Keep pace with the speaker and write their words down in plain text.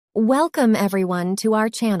Welcome everyone to our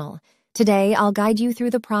channel. Today I'll guide you through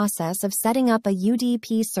the process of setting up a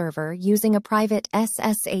UDP server using a private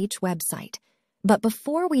SSH website. But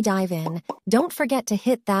before we dive in, don't forget to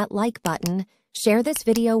hit that like button, share this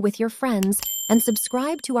video with your friends, and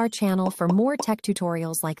subscribe to our channel for more tech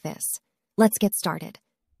tutorials like this. Let's get started.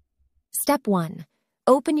 Step 1.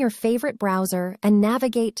 Open your favorite browser and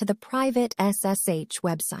navigate to the private SSH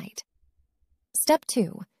website. Step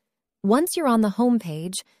 2. Once you're on the home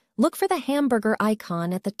page, look for the hamburger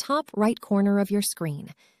icon at the top right corner of your screen.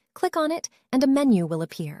 Click on it and a menu will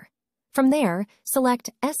appear. From there,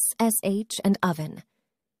 select SSH and Oven.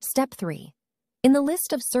 Step 3. In the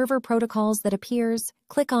list of server protocols that appears,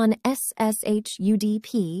 click on SSH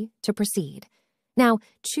UDP to proceed. Now,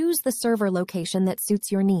 choose the server location that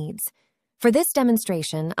suits your needs. For this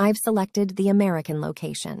demonstration, I've selected the American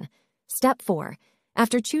location. Step 4.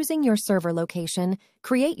 After choosing your server location,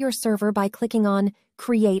 create your server by clicking on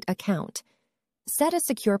Create Account. Set a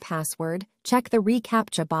secure password, check the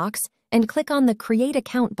reCAPTCHA box, and click on the Create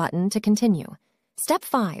Account button to continue. Step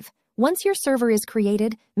 5. Once your server is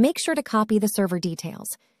created, make sure to copy the server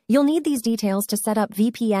details. You'll need these details to set up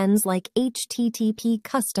VPNs like HTTP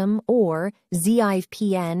Custom or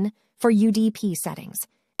ZIVPN for UDP settings.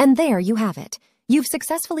 And there you have it. You've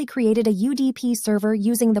successfully created a UDP server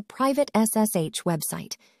using the private SSH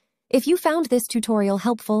website. If you found this tutorial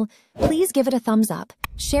helpful, please give it a thumbs up,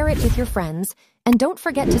 share it with your friends, and don't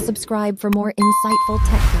forget to subscribe for more insightful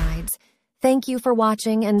tech guides. Thank you for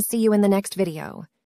watching and see you in the next video.